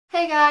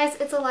Hey guys,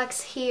 it's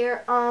Alex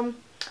here.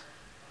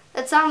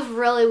 It sounds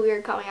really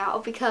weird coming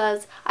out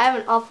because I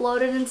haven't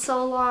uploaded in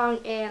so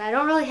long and I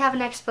don't really have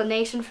an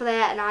explanation for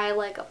that, and I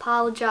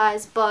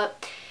apologize,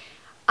 but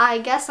I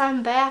guess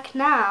I'm back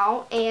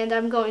now and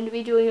I'm going to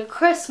be doing a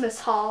Christmas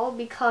haul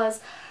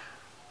because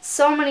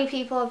so many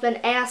people have been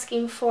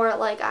asking for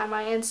it on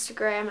my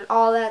Instagram and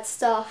all that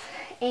stuff,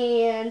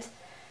 and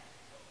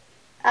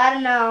I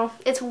don't know,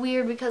 it's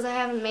weird because I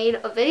haven't made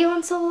a video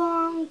in so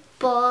long,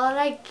 but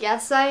I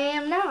guess I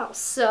am now.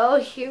 So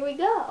here we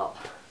go.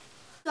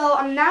 So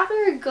I'm not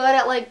very good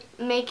at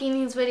making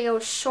these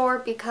videos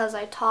short because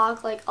I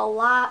talk a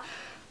lot.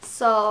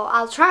 So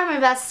I'll try my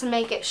best to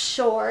make it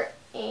short,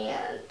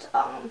 and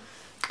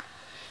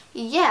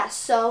yeah,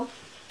 so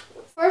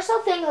first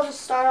I'll just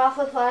start off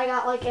with what I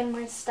got in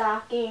my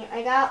stocking.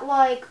 I got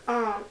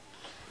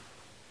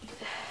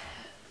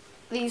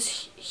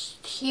these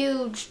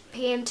huge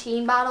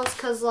Pantene bottles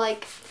because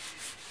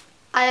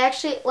I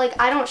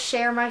don't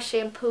share my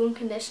shampoo and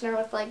conditioner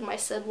with my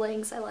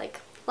siblings. I like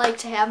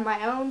to have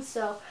my own.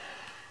 So,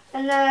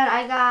 and then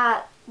I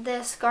got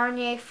this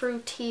Garnier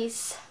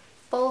Fructis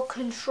Full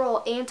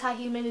Control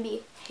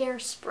Anti-Humidity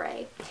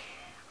Hairspray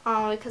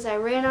because I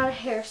ran out of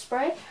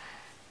hairspray.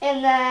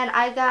 And then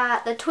I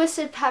got the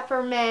Twisted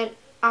Peppermint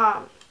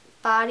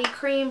body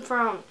cream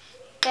from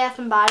Bath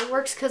and Body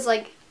Works because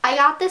I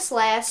got this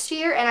last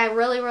year and I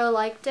really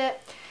liked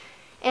it,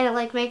 and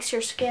it makes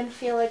your skin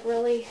feel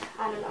really,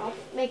 I don't know,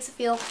 makes it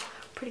feel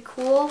pretty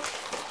cool.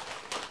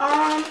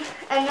 And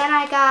then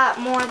I got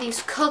more of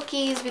these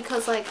cookies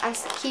because I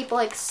keep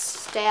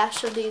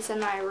stash of these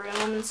in my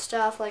room and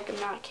stuff, I'm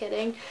not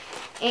kidding.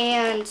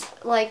 And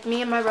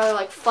me and my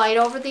brother fight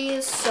over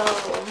these, so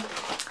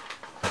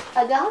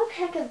I got a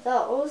pack of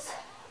those.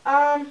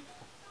 And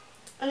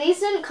these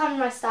didn't come in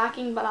my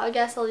stocking, but I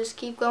guess I'll just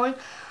keep going.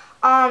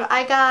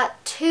 I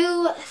got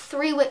 2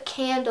 3-wick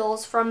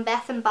candles from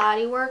Bath and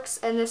Body Works,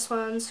 and this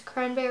one's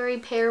Cranberry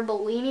Pear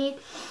Bellini.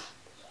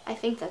 I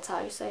think that's how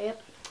you say it.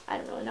 I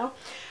don't really know.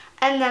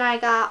 And then I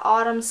got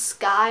Autumn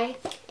Sky,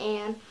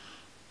 and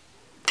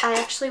I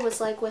actually was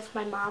with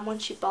my mom when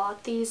she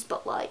bought these,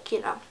 but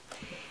you know.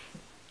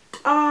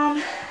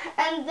 And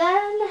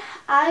then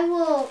I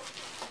will,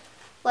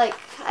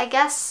 I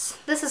guess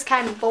this is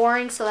kind of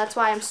boring, so that's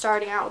why I'm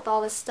starting out with all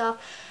this stuff.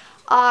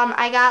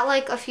 I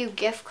got a few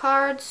gift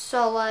cards,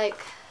 so I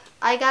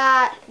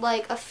got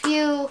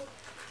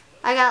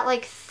I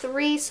got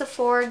 3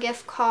 Sephora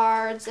gift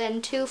cards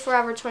and 2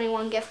 Forever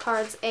 21 gift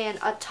cards and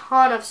a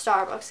ton of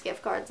Starbucks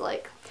gift cards. I'm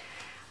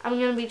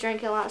gonna be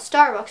drinking a lot of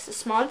Starbucks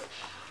this month.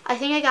 I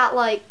think I got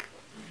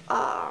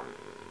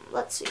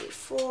let's see,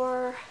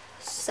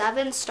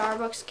 7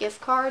 Starbucks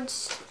gift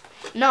cards.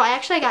 No,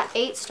 actually I got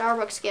 8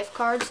 Starbucks gift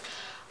cards.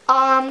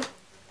 And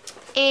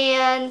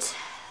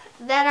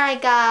then I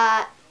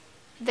got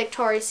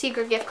Victoria's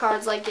Secret gift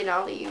cards, you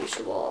know, the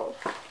usual,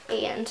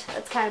 and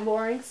that's kind of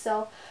boring,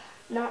 so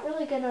not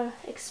really gonna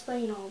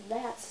explain all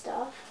that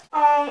stuff.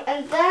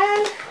 And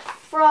then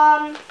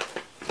from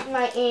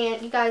my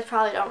aunt, you guys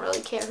probably don't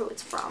really care who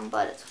it's from,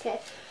 but it's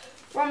okay.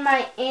 From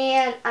my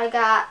aunt, I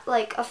got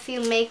a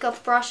few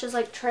makeup brushes,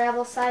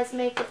 travel size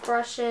makeup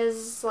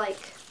brushes,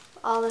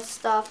 all this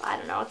stuff. I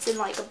don't know, it's in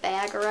a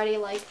bag already,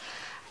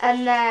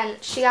 and then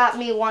she got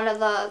me one of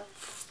the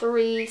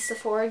 3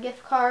 Sephora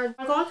gift cards.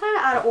 I'm going kind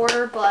of out of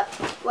order, but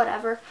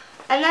whatever.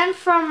 And then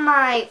from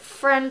my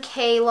friend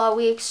Kayla,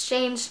 we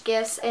exchanged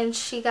gifts, and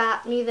she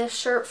got me this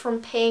shirt from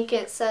Pink.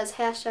 It says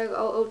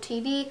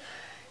 #OOTD,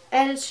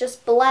 and it's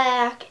just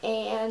black,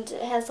 and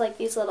it has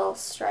these little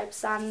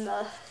stripes on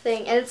the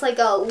thing, and it's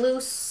a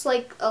loose,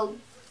 a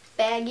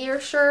baggier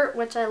shirt,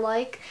 which I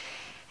like.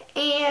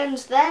 And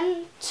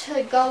then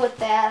to go with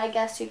that, I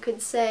guess you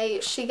could say,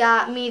 she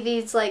got me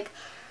these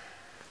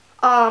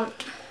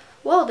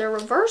whoa, they're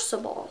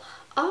reversible.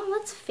 Oh,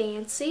 that's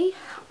fancy.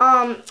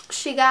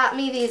 She got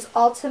me these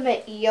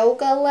Ultimate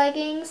Yoga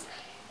leggings,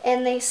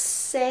 and they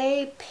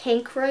say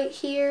pink right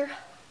here.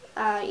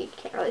 You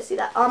can't really see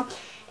that.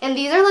 And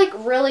these are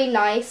really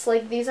nice.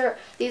 These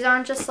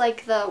aren't just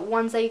the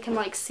ones that you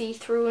can see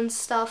through and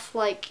stuff.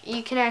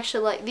 You can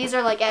actually these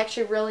are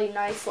actually really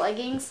nice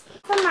leggings.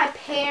 From my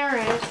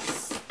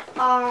parents,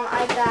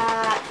 I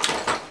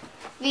got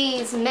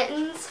these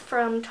mittens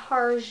from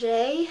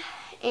Target,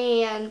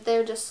 and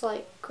they're just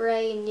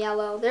gray and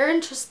yellow.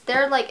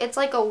 It's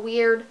a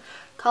weird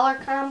color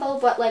combo,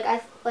 but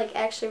I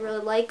actually really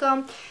like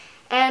them.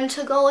 And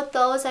to go with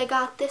those, I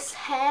got this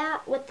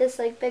hat with this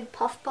big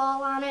puff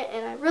ball on it,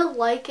 and I really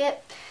like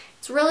it.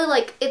 It's really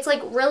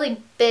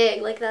really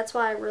big, that's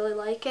why I really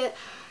like it.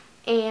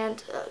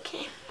 And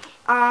okay,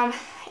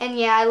 and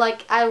yeah,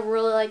 I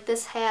really like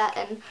this hat,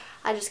 and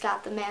I just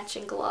got the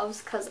matching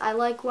gloves because I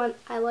like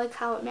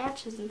how it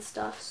matches and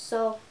stuff.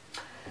 So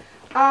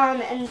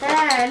and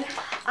then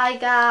I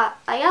got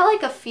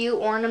a few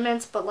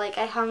ornaments, but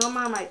I hung them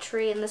on my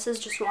tree, and this is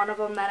just one of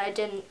them that I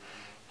didn't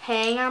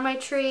hang on my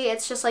tree.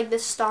 It's just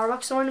this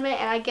Starbucks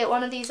ornament, and I get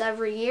one of these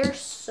every year.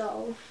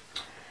 So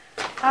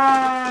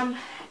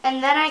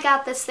and then I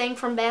got this thing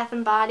from Bath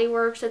and Body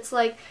Works. It's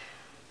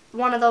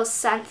one of those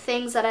scent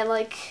things that I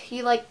like.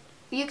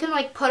 You can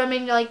like put them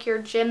in like your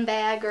gym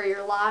bag or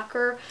your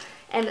locker,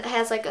 and it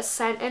has like a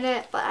scent in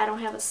it, but I don't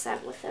have a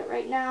scent with it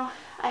right now.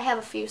 I have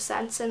a few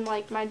scents in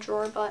like my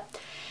drawer, but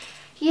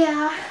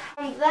yeah.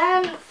 And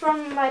then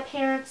from my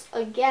parents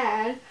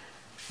again,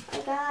 I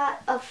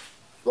got a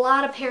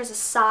lot of pairs of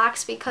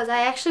socks because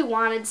I actually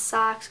wanted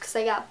socks because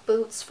I got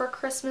boots for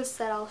Christmas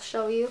that I'll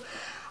show you.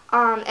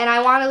 And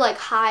I wanted like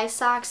high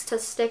socks to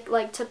stick,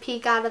 like to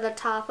peek out of the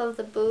top of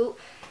the boot.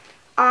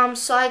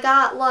 So I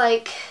got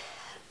like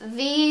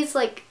these,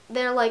 like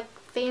they're like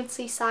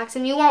fancy socks,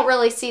 and you won't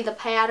really see the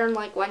pattern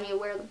like when you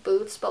wear the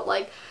boots, but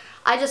like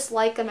I just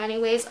like them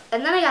anyways.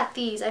 And then I got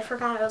these. I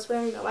forgot I was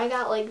wearing them. I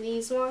got like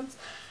these ones,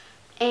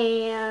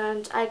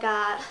 and I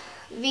got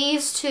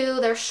these two.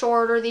 They're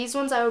shorter. These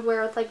ones I would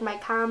wear with like my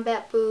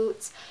combat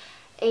boots,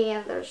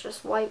 and there's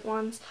just white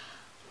ones.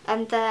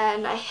 And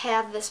then I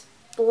have this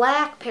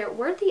black pair.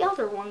 Where'd the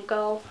other one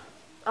go?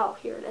 Oh,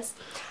 here it is.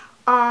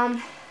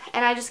 And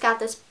I just got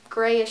this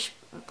grayish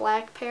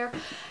black pair,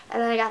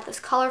 and then I got this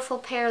colorful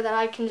pair that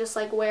I can just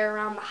like wear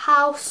around the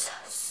house.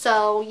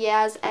 So yeah,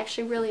 I was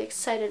actually really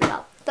excited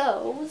about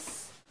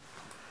those.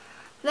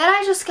 Then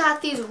I just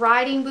got these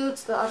riding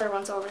boots. The other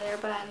one's over there,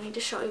 but I need to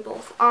show you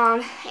both.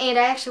 And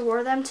I actually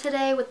wore them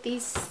today with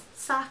these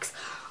socks.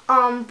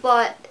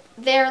 But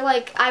they're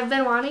like, I've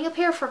been wanting a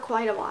pair for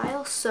quite a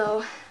while,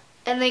 so,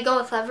 and they go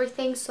with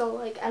everything, so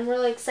like I'm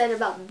really excited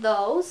about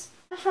those.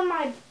 From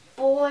my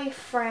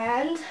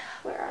boyfriend,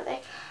 where are they?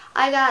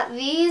 I got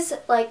these,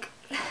 like,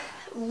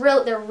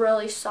 they're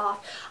really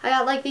soft. I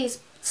got like these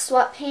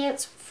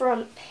sweatpants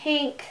from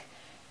Pink,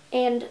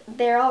 and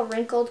they're all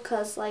wrinkled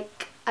because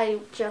like I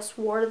just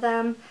wore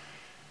them.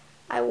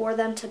 I wore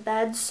them to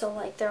bed, so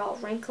like they're all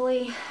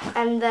wrinkly.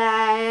 And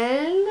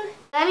then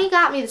he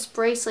got me this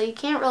bracelet. You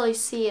can't really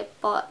see it,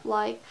 but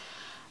like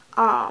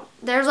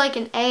there's like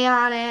an A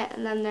on it,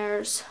 and then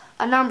there's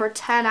a number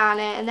 10 on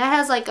it, and that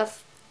has like a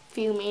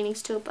few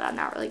meanings to it, but I'm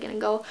not really gonna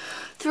go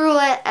through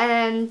it.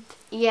 And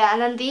yeah,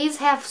 and then these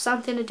have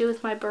something to do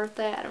with my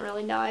birthday. I don't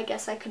really know. I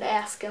guess I could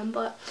ask him,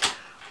 but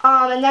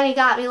and then he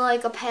got me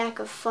like a pack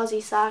of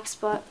fuzzy socks,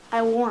 but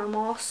I wore them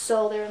all,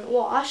 so they're in the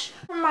wash.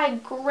 From my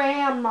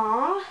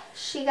grandma,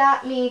 she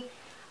got me,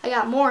 I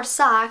got more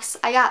socks.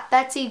 I got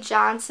Betsy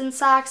Johnson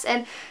socks,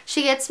 and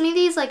she gets me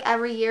these like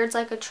every year. It's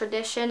like a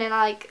tradition, and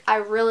I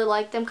really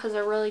like them because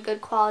they're really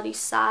good quality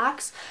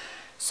socks.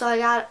 So I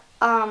got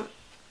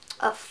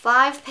a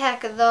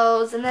 5-pack of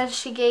those, and then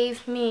she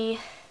gave me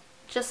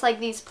just like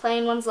these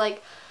plain ones,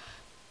 like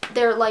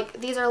they're like,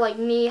 these are like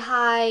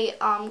knee-high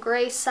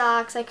gray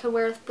socks I could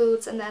wear with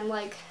boots, and then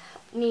like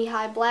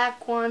knee-high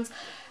black ones,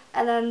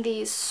 and then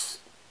these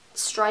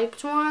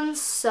striped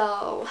ones.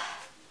 So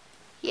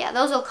yeah,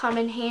 those will come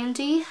in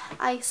handy,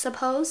 I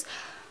suppose.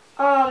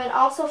 And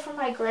also from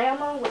my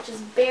grandma, which is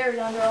buried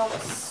under all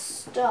this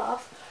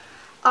stuff,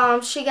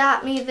 she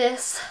got me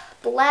this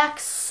black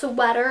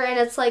sweater, and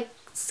it's like,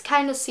 it's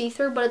kind of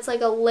see-through, but it's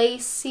like a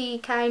lacy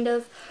kind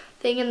of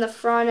thing in the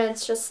front, and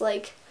it's just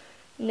like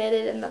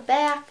knitted in the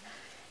back,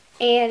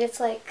 and it's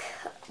like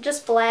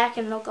just black,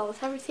 and it'll go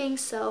with everything,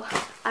 so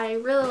I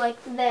really like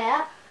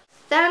that.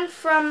 Then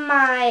from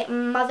my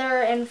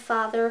mother and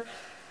father,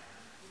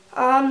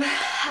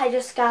 I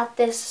just got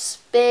this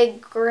big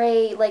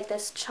gray, like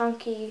this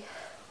chunky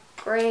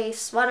gray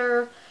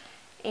sweater,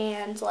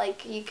 and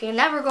like you can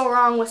never go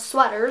wrong with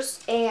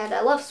sweaters, and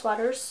I love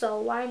sweaters, so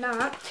why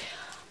not?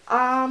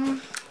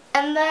 And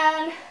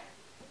then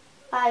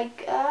I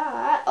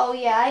got, oh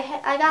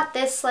yeah, I got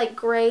this like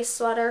gray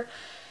sweater,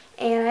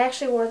 and I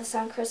actually wore this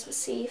on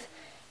Christmas Eve.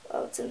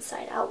 Oh, it's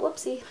inside out,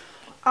 whoopsie.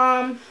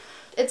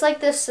 It's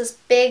like this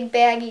big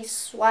baggy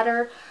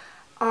sweater,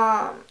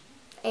 and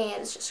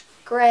it's just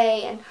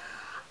gray, and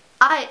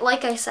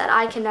like I said,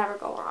 I can never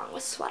go wrong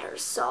with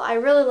sweaters, so I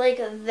really like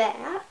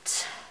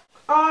that.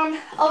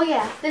 Oh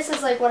yeah, this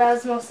is like what I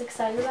was most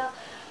excited about.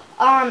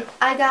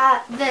 I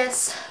got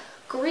this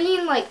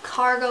green like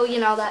cargo, you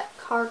know, that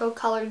cargo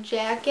colored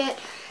jacket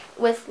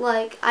with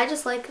like, I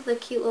just like the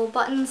cute little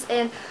buttons,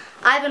 and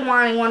I've been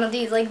wanting one of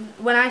these. Like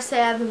when I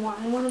say I've been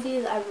wanting one of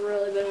these, I've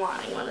really been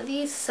wanting one of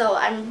these, so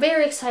I'm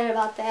very excited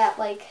about that.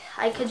 Like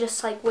I could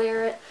just like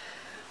wear it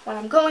when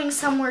I'm going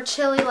somewhere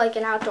chilly, like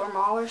an outdoor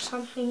mall or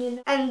something, you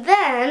know. And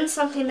then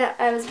something that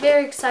I was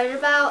very excited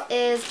about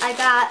is I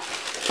got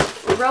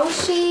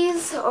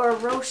Roches, or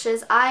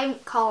Roches. I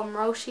call them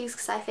Roches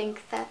because I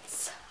think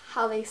that's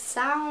how they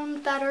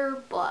sound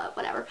better, but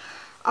whatever.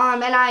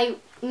 And I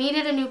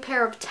needed a new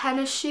pair of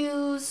tennis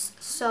shoes,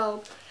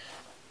 so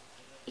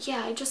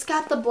yeah, I just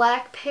got the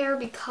black pair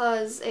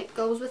because it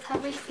goes with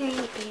everything,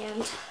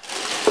 and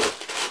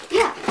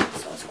yeah,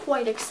 so I was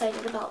quite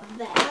excited about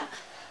that.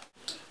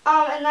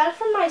 And then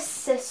from my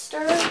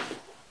sister,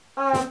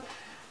 I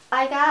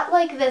got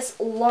like this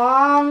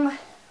long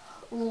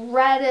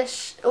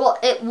reddish, well,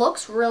 it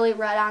looks really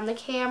red on the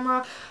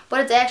camera,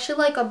 but it's actually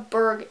like a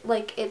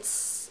like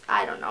it's,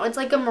 I don't know, it's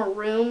like a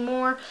maroon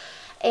more,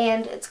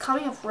 and it's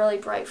coming up really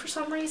bright for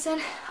some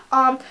reason.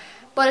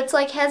 But it's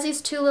like has these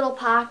two little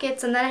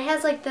pockets, and then it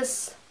has like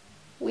this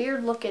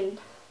weird looking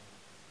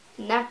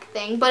neck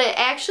thing, but it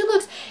actually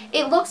looks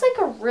like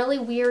a really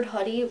weird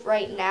hoodie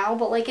right now,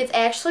 but like it's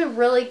actually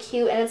really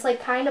cute, and it's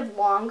like kind of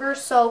longer,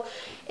 so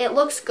it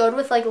looks good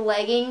with like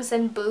leggings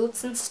and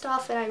boots and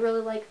stuff, and I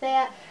really like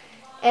that.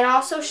 And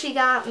also she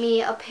got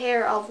me a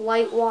pair of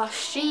light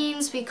wash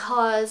jeans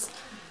because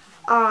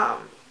I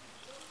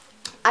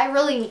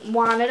really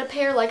wanted a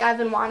pair. Like I've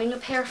been wanting a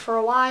pair for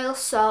a while,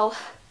 so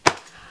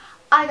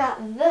I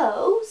got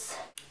those.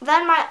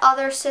 Then my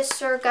other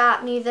sister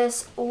got me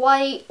this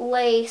white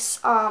lace,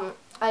 I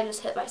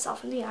just hit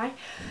myself in the eye,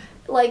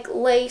 like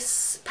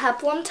lace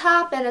peplum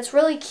top, and it's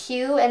really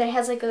cute, and it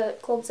has like a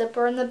gold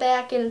zipper in the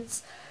back, and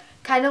it's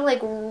kind of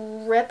like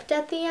ripped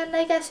at the end,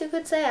 I guess you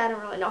could say. I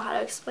don't really know how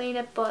to explain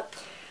it, but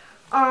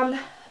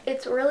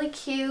it's really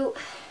cute,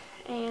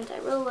 and I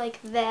really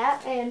like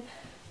that. And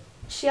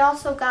she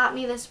also got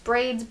me this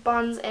braids,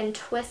 buns, and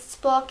twists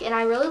book, and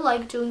I really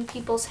like doing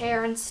people's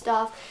hair and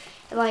stuff.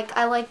 And like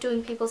I like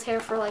doing people's hair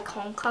for like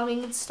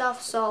homecoming and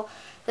stuff, so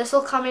this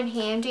will come in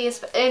handy.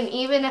 And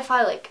even if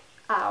I like,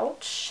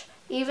 ouch,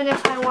 even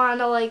if I want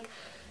to like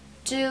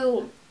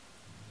do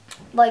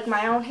like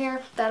my own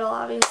hair, that'll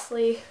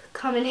obviously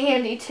come in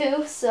handy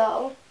too.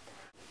 So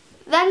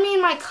then me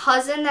and my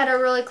cousin that are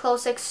really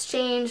close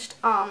exchanged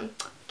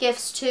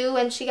gifts too,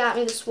 and she got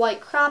me this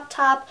white crop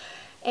top,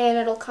 and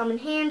it'll come in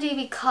handy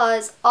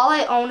because all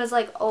I own is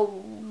like a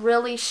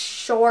really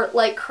short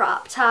like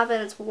crop top,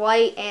 and it's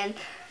white, and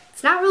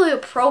it's not really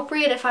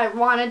appropriate if I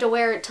wanted to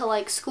wear it to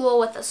like school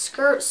with a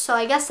skirt, so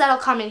I guess that'll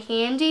come in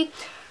handy.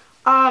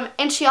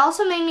 And she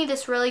also made me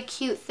this really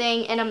cute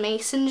thing in a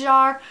mason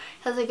jar.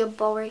 It has like a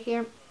bow right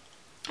here,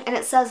 and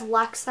it says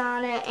Lex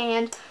on it.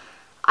 And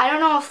I don't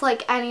know if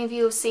like any of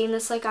you have seen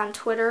this like on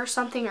Twitter or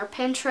something, or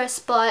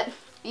Pinterest, but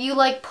you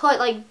like put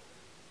like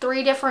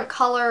 3 different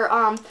color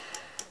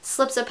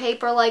slips of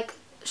paper. Like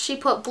she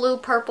put blue,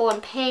 purple,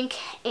 and pink,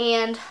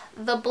 and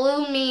the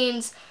blue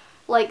means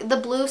like the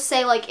blues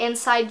say like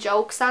inside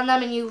jokes on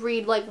them, and you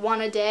read like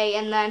 1 a day,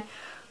 and then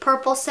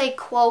purple say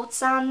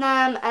quotes on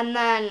them, and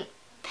then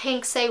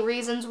pink say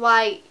reasons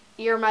why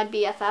you're my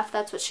BFF.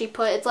 That's what she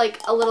put. It's like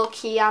a little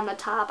key on the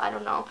top. I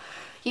don't know.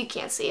 You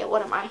can't see it.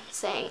 What am I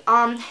saying?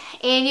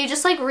 And you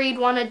just like read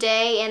 1 a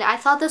day, and I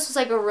thought this was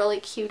like a really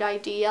cute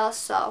idea,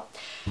 so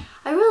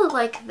I really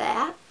like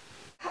that.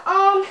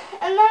 And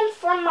then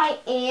from my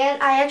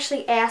aunt, I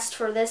actually asked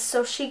for this,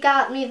 so she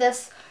got me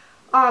this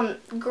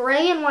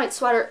gray and white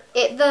sweater.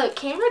 The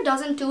camera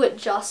doesn't do it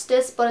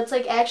justice, but it's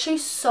like actually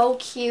so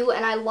cute,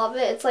 and I love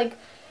it. It's like,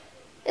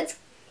 it's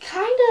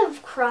kind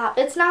of cropped.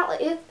 It's not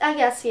like I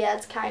guess, yeah,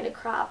 it's kind of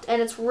cropped,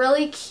 and it's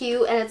really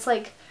cute, and it's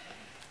like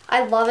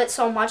I love it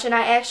so much. And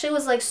I actually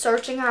was like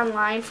searching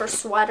online for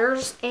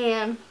sweaters,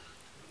 and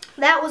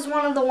that was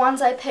one of the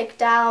ones I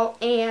picked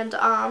out. And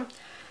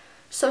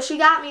so she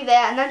got me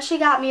that, and then she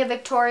got me a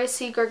Victoria's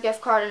Secret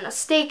gift card and a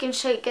Steak and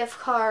Shake gift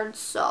card.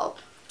 So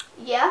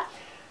yeah.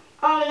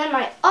 And then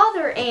my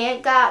other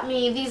aunt got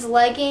me these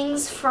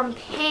leggings from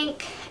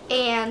Pink,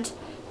 and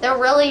they're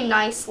really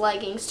nice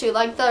leggings too.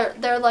 Like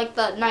they're like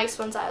the nice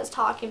ones I was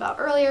talking about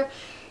earlier.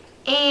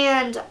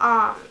 And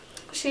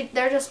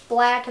they're just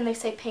black, and they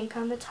say pink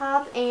on the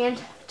top. And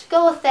to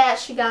go with that,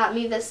 she got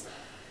me this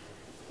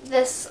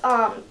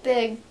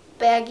big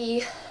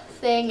baggy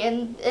thing,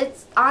 and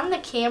it's on the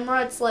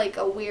camera it's like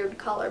a weird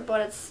color,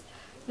 but it's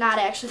not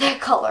actually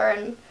that color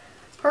in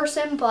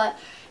person.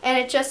 And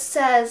it just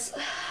says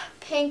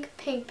pink,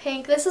 pink,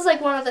 pink. This is like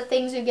one of the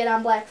things you get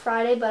on Black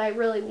Friday, but I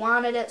really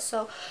wanted it,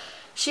 so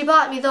she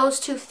bought me those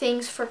 2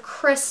 things for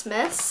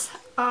Christmas.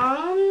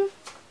 Oh,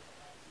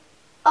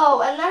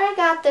 and then I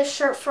got this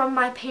shirt from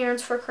my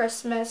parents for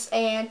Christmas,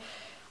 and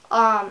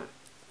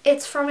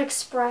it's from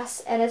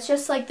Express, and it's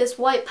just like this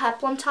white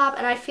peplum top,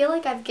 and I feel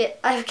like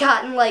I've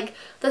gotten like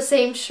the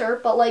same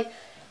shirt, but like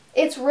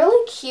it's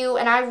really cute,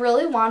 and I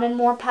really wanted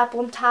more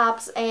peplum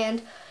tops.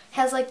 And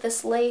has like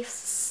this lace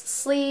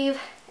sleeve,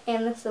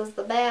 and this is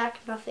the back,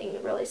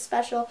 nothing really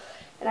special,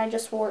 and I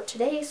just wore it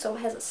today, so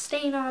it has a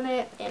stain on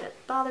it, and it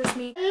bothers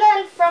me. And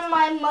then from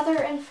my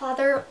mother and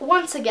father,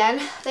 once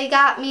again, they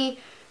got me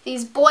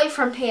these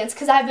boyfriend pants,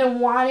 because I've been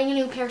wanting a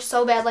new pair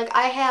so bad. Like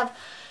I have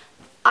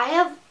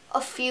a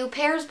few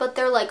pairs, but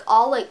they're like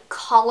all like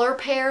color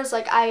pairs.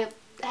 Like I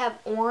have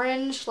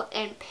orange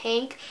and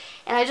pink,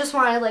 and I just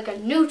wanted like a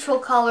neutral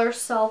color,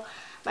 so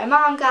my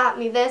mom got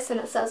me this, and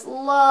it says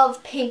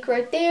Love Pink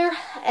right there,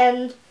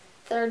 and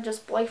they're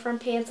just boyfriend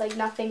pants, like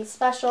nothing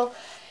special.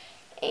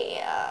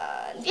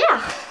 And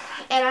yeah,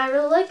 and I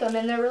really like them,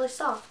 and they're really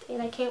soft,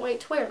 and I can't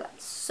wait to wear them.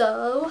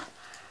 So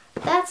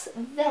that's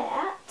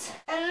that.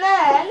 And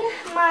then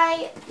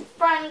my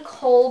friend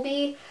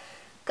Colby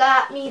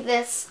got me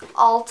this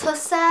Ulta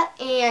set,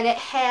 and it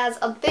has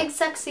a Big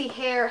Sexy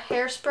Hair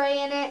hairspray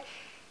in it.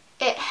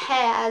 It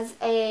has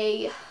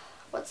a,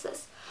 what's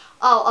this?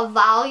 Oh, a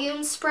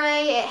volume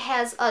spray. It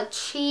has a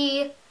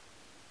Chi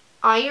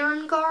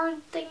iron guard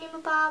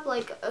thingamabob,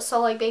 like, so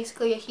like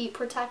basically a heat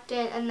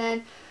protectant, and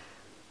then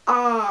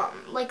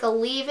like a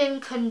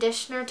leave-in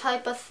conditioner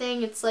type of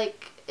thing. It's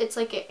like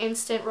an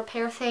instant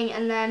repair thing,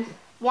 and then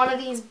one of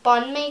these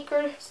bun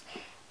makers.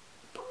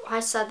 I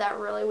said that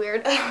really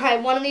weird. I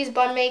had one of these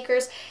bun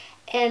makers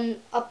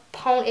and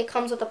it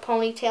comes with a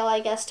ponytail, I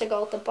guess, to go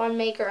with the bun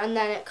maker, and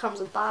then it comes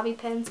with bobby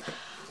pins.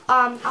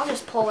 I'll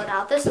just pull it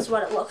out. This is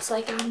what it looks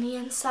like on the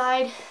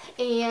inside.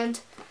 And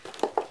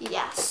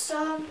yes,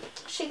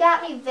 she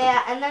got me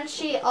that, and then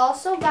she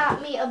also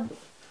got me a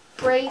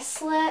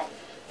bracelet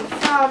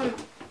from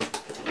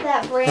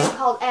that brand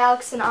called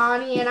Alex and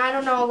Ani, and I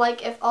don't know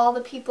like if all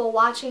the people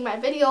watching my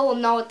video will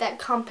know what that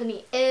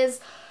company is,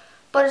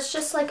 but it's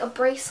just like a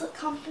bracelet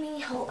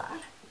company. Hold on,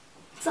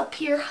 it's up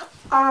here.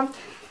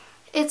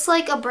 It's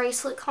like a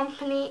bracelet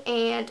company,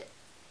 and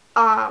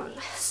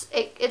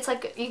it's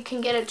like you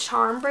can get a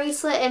charm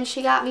bracelet, and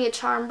she got me a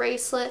charm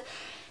bracelet,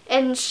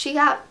 and she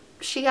got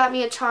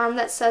me a charm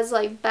that says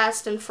like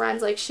best and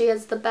friends, like she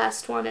has the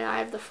best one and I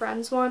have the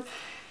friends one.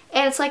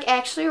 And it's like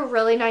actually a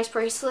really nice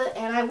bracelet,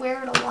 and I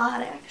wear it a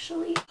lot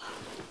actually.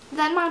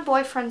 Then my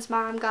boyfriend's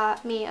mom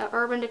got me a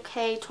Urban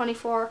Decay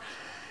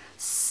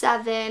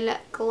 24/7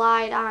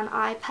 Glide On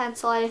eye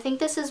pencil. I think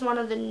this is one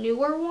of the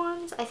newer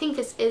ones. I think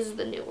this is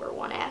the newer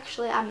one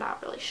actually. I'm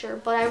not really sure,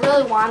 but I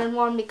really wanted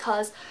one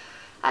because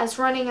I was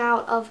running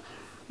out of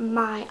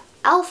my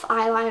e.l.f.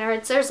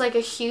 eyeliner. There's like a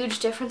huge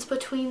difference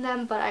between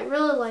them, but I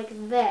really like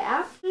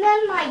that. And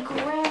then my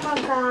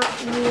grandma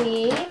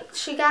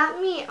she got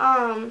me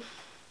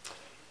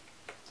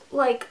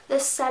like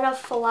this set of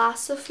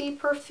Philosophy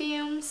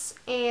perfumes,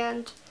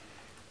 and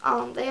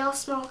they all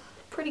smell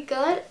pretty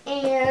good.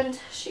 And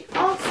she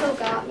also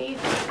got me,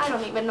 I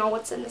don't even know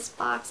what's in this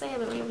box, I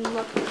haven't even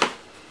looked.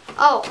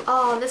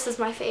 Oh, this is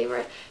my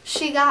favorite.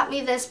 She got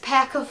me this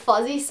pack of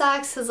fuzzy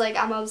socks because like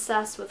I'm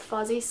obsessed with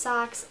fuzzy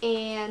socks,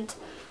 and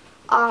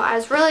I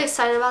was really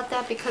excited about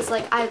that because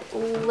like I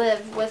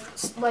live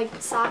with,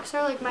 like, socks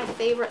are like my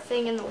favorite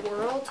thing in the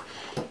world.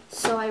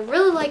 So I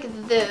really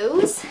like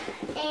those.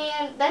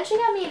 And then she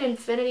got me an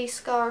infinity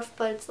scarf,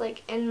 but it's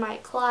like in my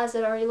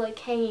closet already like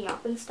hanging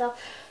up and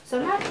stuff. So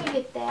I'm not going to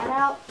get that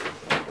out.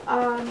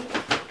 And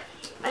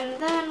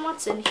then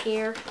what's in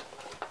here?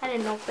 I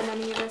didn't open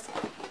any of this.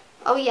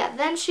 Oh yeah,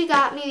 then she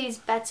got me these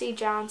Betsey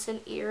Johnson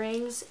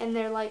earrings, and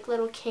they're like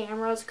little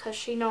cameras because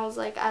she knows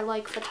like I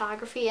like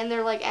photography, and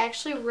they're like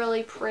actually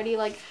really pretty.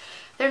 Like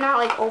they're not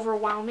like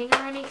overwhelming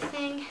or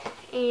anything,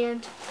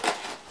 and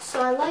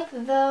so I like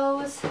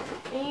those.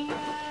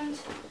 And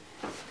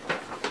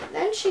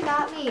then she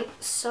got me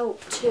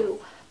soap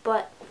too,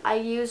 but I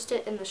used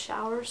it in the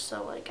shower,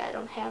 so like I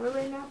don't have it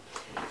right now.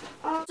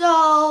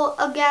 So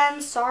again,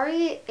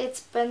 sorry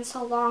it's been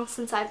so long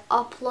since I've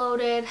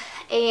uploaded,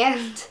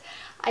 and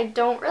I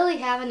don't really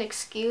have an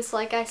excuse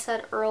like I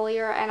said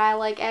earlier, and I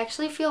like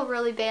actually feel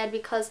really bad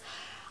because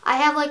I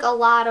have like a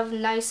lot of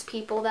nice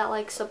people that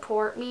like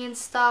support me and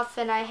stuff,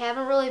 and I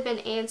haven't really been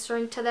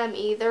answering to them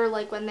either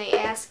like when they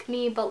ask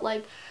me, but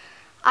like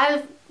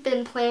I've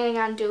been planning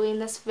on doing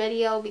this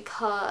video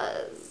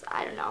because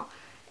I don't know,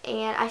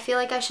 and I feel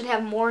like I should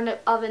have more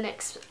of an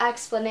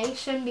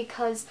explanation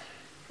because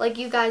like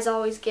you guys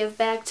always give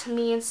back to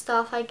me and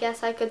stuff, I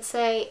guess I could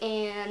say,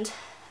 and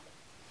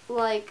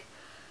like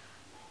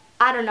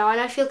I don't know, and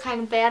I feel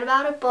kind of bad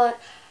about it,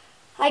 but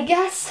I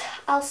guess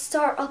I'll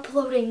start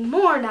uploading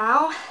more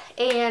now.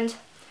 And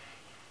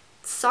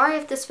sorry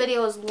if this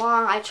video is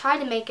long. I tried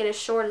to make it as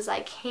short as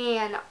I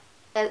can,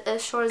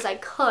 as short as I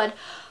could,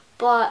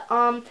 but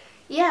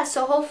yeah,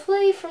 so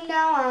hopefully from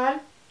now on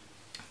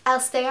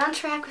I'll stay on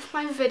track with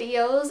my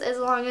videos as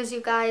long as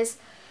you guys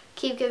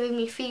keep giving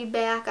me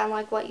feedback on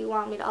like what you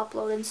want me to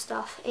upload and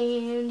stuff.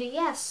 And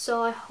yes,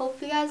 so I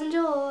hope you guys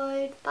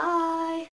enjoyed. Bye.